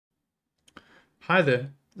Hi there,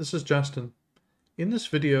 this is Justin. In this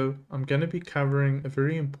video, I'm going to be covering a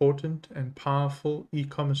very important and powerful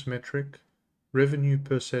e-commerce metric, revenue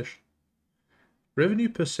per session. Revenue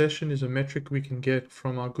per session is a metric we can get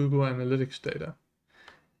from our Google Analytics data.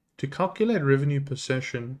 To calculate revenue per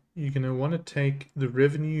session, you're going to want to take the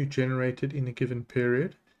revenue generated in a given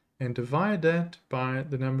period and divide that by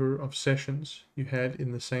the number of sessions you had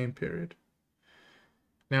in the same period.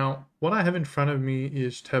 Now, what I have in front of me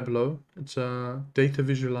is Tableau. It's a data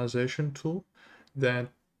visualization tool that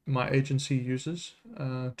my agency uses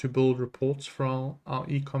to build reports for our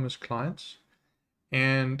e-commerce clients.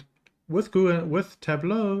 And with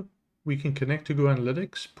Tableau, we can connect to Google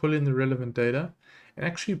Analytics, pull in the relevant data, and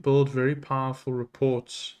actually build very powerful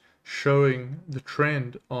reports showing the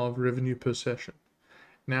trend of revenue per session.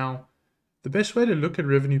 Now, the best way to look at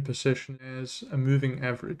revenue per session is a moving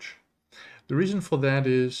average. The reason for that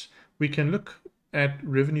is we can look at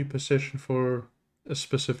revenue per session for a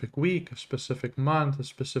specific week, a specific month, a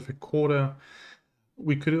specific quarter.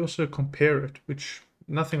 We could also compare it, which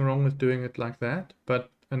nothing wrong with doing it like that. But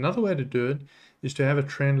another way to do it is to have a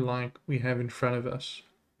trend like we have in front of us.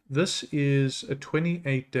 This is a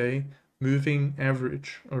 28-day moving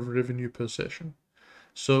average of revenue per session.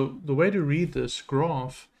 So the way to read this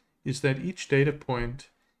graph is that each data point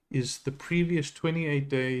is the previous 28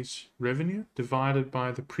 days revenue divided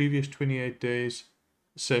by the previous 28 days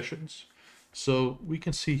sessions. So we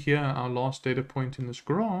can see here our last data point in this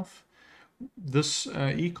graph. This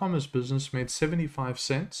e-commerce business made 75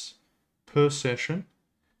 cents per session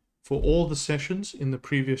for all the sessions in the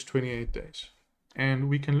previous 28 days. And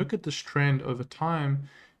we can look at this trend over time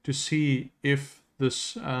to see if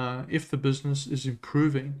the business is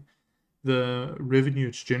improving the revenue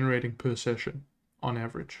it's generating per session on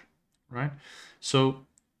average, right? So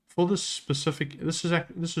for this specific, this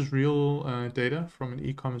is real data from an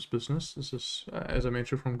e-commerce business. This is, as I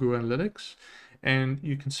mentioned, from Google Analytics, and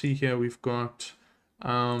you can see here we've got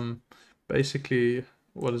basically,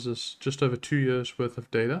 what is this? Just over 2 years worth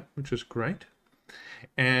of data, which is great.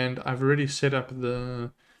 And I've already set up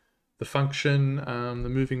the function, the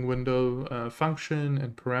moving window function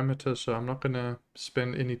and parameter, so I'm not going to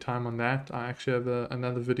spend any time on that. I actually have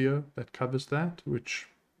another video that covers that, which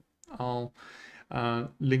I'll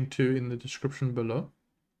link to in the description below.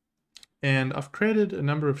 And I've created a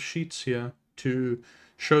number of sheets here to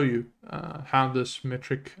show you how this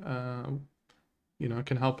metric can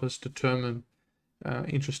help us determine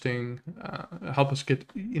help us get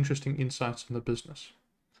interesting insights in the business.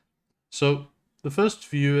 So the first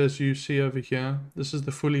view, as you see over here, this is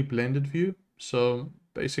the fully blended view. So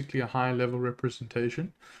basically a high level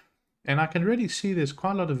representation. And I can already see there's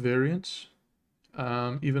quite a lot of variance,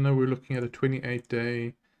 even though we're looking at a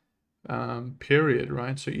 28-day period,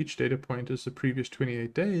 right? So each data point is the previous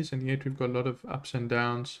 28 days, and yet we've got a lot of ups and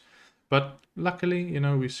downs. But luckily,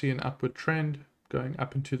 we see an upward trend going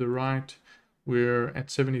up and to the right. We're at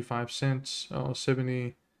 75 cents or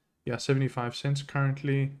 75 cents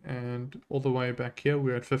currently, and all the way back here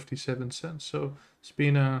we're at 57 cents. So it's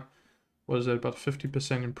been about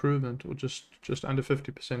 50% improvement, or just under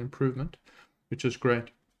 50% improvement, which is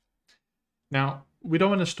great. Now we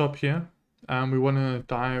don't want to stop here. We want to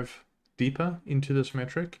dive deeper into this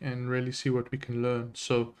metric and really see what we can learn.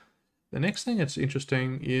 So the next thing that's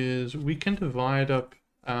interesting is we can divide up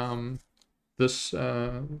this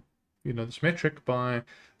this metric by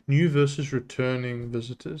new versus returning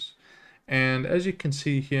visitors. And as you can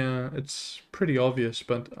see here, it's pretty obvious,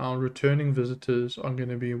 but our returning visitors are going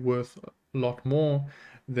to be worth a lot more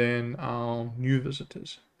than our new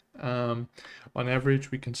visitors. On average,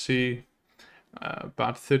 we can see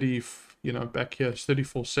about 30, back here it's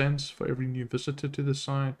 34 cents for every new visitor to the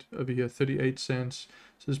site. Over here, 38 cents.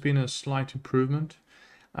 So there's been a slight improvement.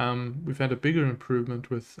 We've had a bigger improvement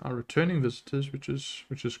with our returning visitors, which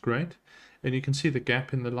is great. And you can see the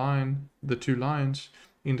gap in the two lines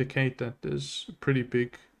indicate that there's a pretty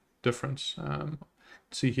big difference.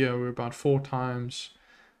 See here, we're about 4 times,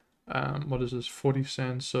 40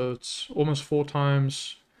 cents. So it's almost 4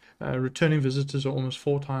 times, returning visitors are almost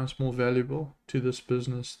 4 times more valuable to this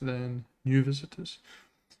business than new visitors.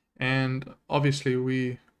 And obviously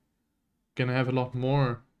we're going to have a lot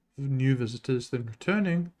more new visitors than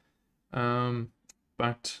returning,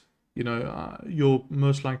 but you'll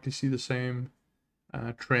most likely see the same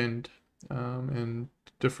trend and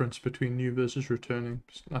difference between new versus returning.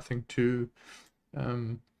 There's nothing too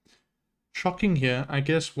shocking here. I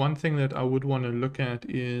guess one thing that I would want to look at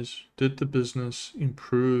is, did the business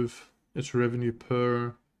improve its revenue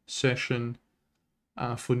per session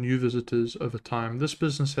for new visitors over time? This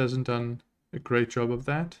business hasn't done a great job of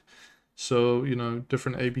that. So,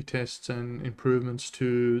 different A/B tests and improvements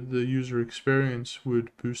to the user experience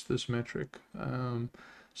would boost this metric.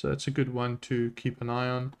 So that's a good one to keep an eye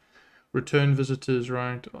on. Return visitors,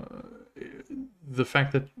 right? The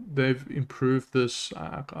fact that they've improved this,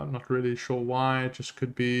 I'm not really sure why. It just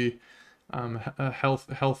could be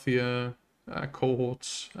healthier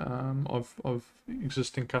cohorts of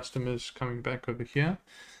existing customers coming back over here.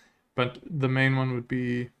 But the main one would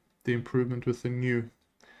be the improvement with the new.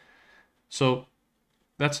 So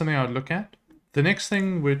that's something I would look at. The next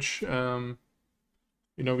thing, which we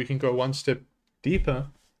can go one step deeper,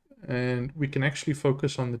 and we can actually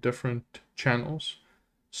focus on the different channels.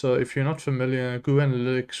 So if you're not familiar, Google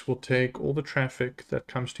Analytics will take all the traffic that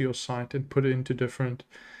comes to your site and put it into different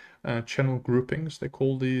channel groupings. They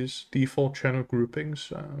call these default channel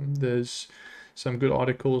groupings. There's some good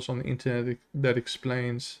articles on the internet that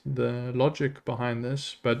explains the logic behind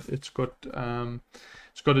this, but it's got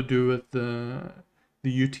to do with the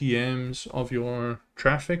UTMs of your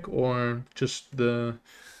traffic, or just the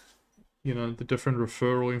different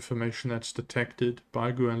referral information that's detected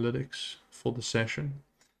by Google Analytics for the session.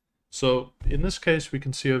 So in this case, we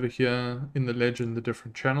can see over here in the legend the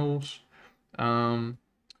different channels. And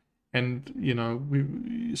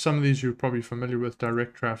some of these you're probably familiar with: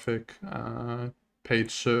 direct traffic,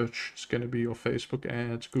 paid search is going to be your Facebook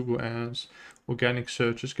ads, Google ads. Organic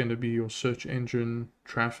search is going to be your search engine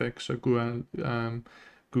traffic, so Google,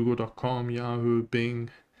 Google.com, Yahoo, Bing,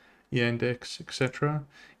 Yandex, etc.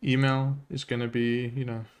 Email is going to be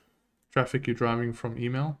traffic you're driving from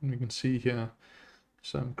email, and we can see here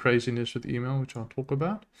some craziness with email, which I'll talk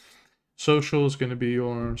about. Social is going to be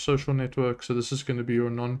your social network, so this is going to be your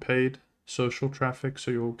non-paid social traffic,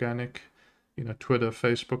 so your organic, Twitter,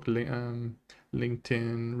 Facebook,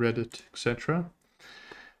 LinkedIn, Reddit, etc.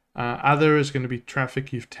 Other is going to be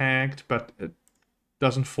traffic you've tagged, but it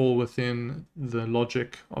doesn't fall within the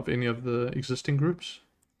logic of any of the existing groups.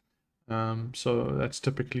 So that's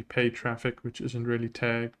typically paid traffic, which isn't really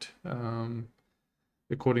tagged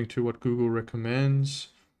according to what Google recommends.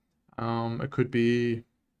 It could be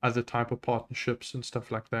other type of partnerships and stuff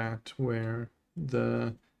like that, where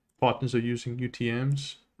the partners are using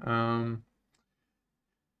UTMs.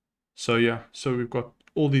 So we've got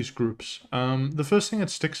all these groups. The first thing that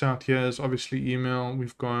sticks out here is obviously email.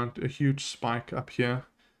 We've got a huge spike up here.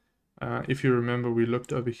 If you remember, we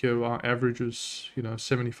looked over here, our average was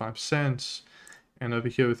 75 cents, and over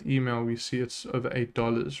here with email we see it's over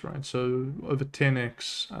 $8, right? So over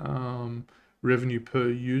 10x revenue per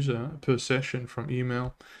user per session from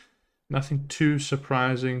email. Nothing too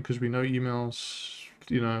surprising, because we know email's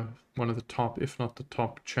one of the top, if not the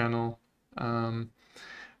top channel.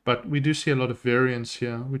 But we do see a lot of variance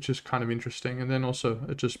here, which is kind of interesting. And then also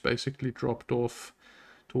it just basically dropped off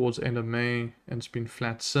towards end of May, and it's been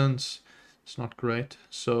flat since. It's not great.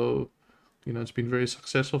 So it's been very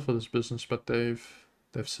successful for this business, but they've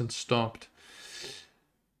since stopped.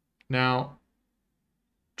 Now,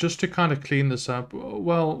 just to kind of clean this up,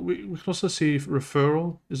 well, we can also see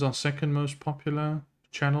referral is our second most popular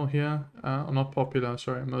channel here. Not popular,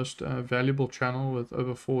 sorry, most valuable channel, with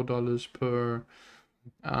over $4 per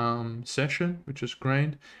session, which is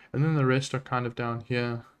great. And then the rest are kind of down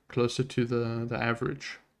here, closer to the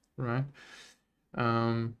average, right?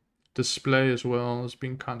 Display as well has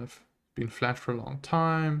been flat for a long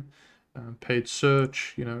time. Paid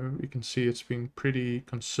search, you can see it's been pretty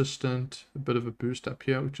consistent. A bit of a boost up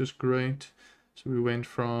here, which is great. So we went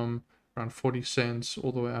from around 40 cents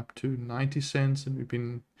all the way up to 90 cents, and we've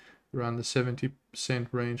been around the 70-cent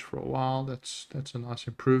range for a while. That's a nice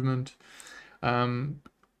improvement.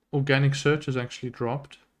 Organic search has actually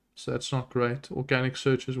dropped, so that's not great. Organic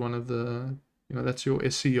search is one of the, that's your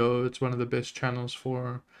SEO. It's one of the best channels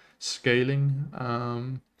for scaling.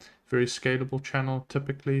 Very scalable channel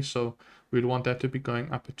typically, so we'd want that to be going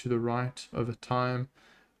up and to the right over time,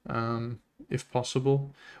 if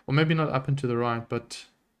possible, or maybe not up and to the right, but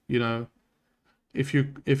if your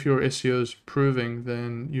SEO is improving,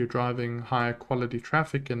 then you're driving higher quality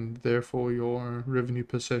traffic, and therefore your revenue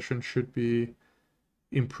per session should be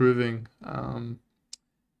improving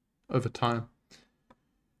over time.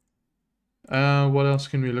 What else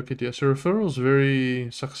can we look at here? So referrals very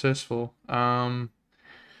successful.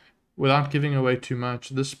 Without giving away too much,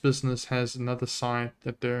 this business has another site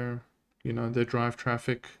that they drive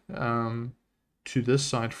traffic to this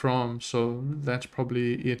site from, so that's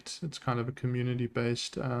probably it. It's kind of a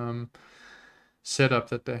community-based setup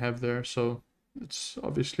that they have there, so it's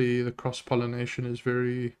obviously the cross-pollination is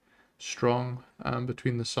very strong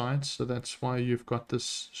between the sites, so that's why you've got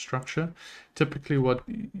this structure. Typically what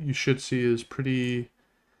you should see is pretty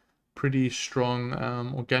pretty strong.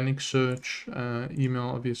 Organic search, email,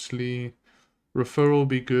 obviously. Referral will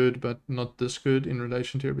be good, but not this good in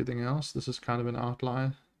relation to everything else. This is kind of an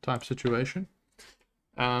outlier type situation.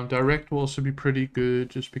 Direct will also be pretty good,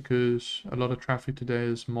 just because a lot of traffic today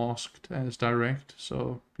is masked as direct,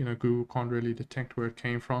 so Google can't really detect where it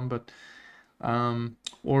came from. But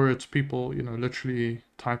or it's people literally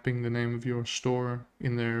typing the name of your store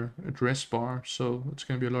in their address bar, so it's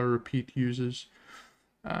going to be a lot of repeat users.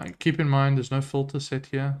 Keep in mind there's no filter set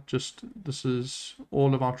here, just this is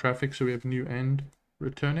all of our traffic, so we have new and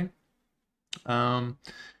returning.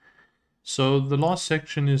 So the last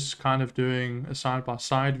section is kind of doing a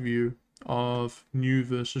side-by-side view of new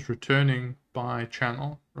versus returning by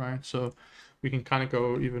channel, right? So we can kind of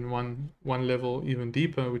go even one level even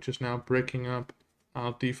deeper, which is now breaking up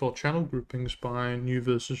our default channel groupings by new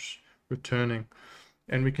versus returning.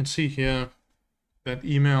 And we can see here that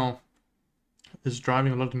email is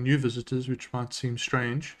driving a lot of new visitors, which might seem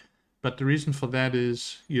strange, but the reason for that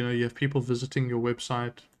is you have people visiting your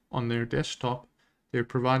website on their desktop. They're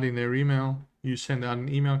providing their email, you send out an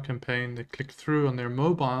email campaign, they click through on their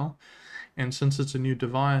mobile, and since it's a new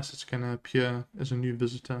device, it's going to appear as a new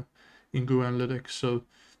visitor in Google Analytics. So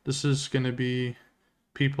this is going to be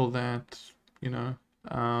people that,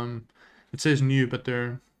 it says new, but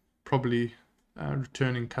they're probably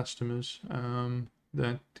returning customers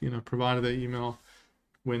that, provided their email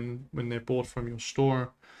when they bought from your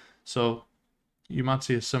store. So you might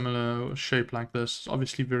see a similar shape like this. It's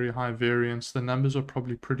obviously very high variance. The numbers are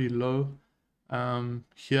probably pretty low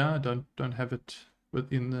here. I don't have it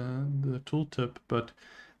within the tooltip, but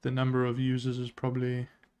the number of users is probably,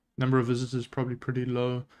 number of visitors is probably pretty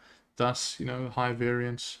low. Thus, high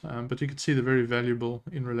variance. But you can see they're very valuable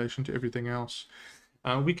in relation to everything else.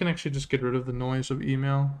 We can actually just get rid of the noise of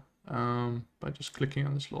email by just clicking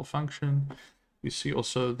on this little function. We see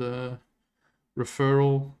also the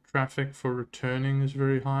referral traffic for returning is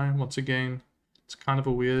very high. Once again, it's kind of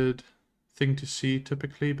a weird thing to see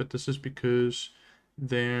typically, but this is because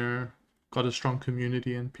they're got a strong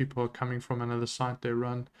community and people are coming from another site they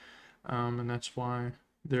run, and that's why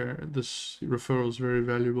this referral is very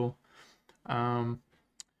valuable.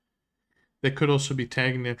 They could also be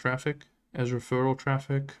tagging their traffic as referral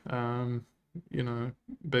traffic,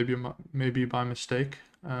 maybe by mistake,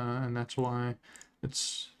 and that's why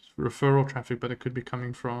it's referral traffic, but it could be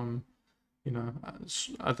coming from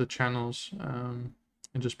other channels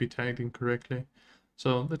and just be tagged incorrectly.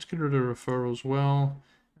 So let's get rid of referral as well.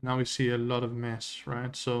 Now we see a lot of mess,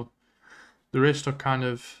 right? So the rest are kind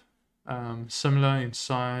of similar in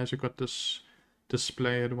size. We've got this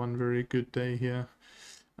display at one very good day here.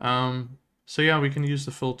 So yeah, we can use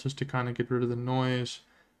the filters to kind of get rid of the noise.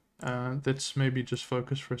 Let's maybe just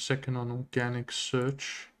focus for a second on organic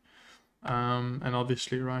search. And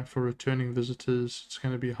obviously, right, for returning visitors, it's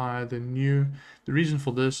going to be higher than new. The reason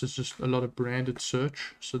for this is just a lot of branded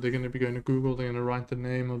search. So they're going to be going to Google, they're going to write the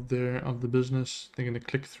name of the business, they're going to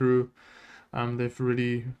click through. They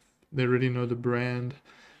already know the brand.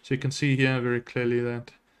 So you can see here very clearly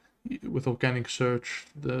that with organic search,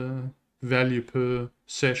 the value per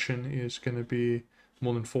session is going to be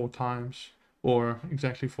more than 4 times, or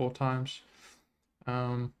exactly 4 times.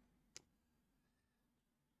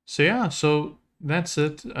 So yeah, so that's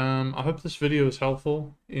it. I hope this video is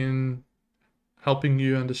helpful in helping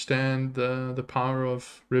you understand the power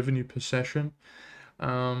of revenue per session.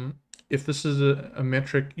 If this is a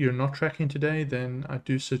metric you're not tracking today, then I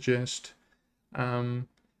do suggest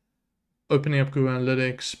opening up Google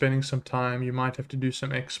Analytics, spending some time. You might have to do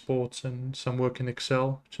some exports and some work in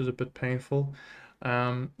Excel, which is a bit painful.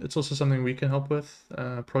 It's also something we can help with,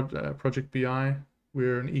 Project BI.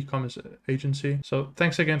 We're an e-commerce agency. So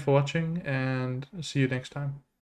thanks again for watching, and see you next time.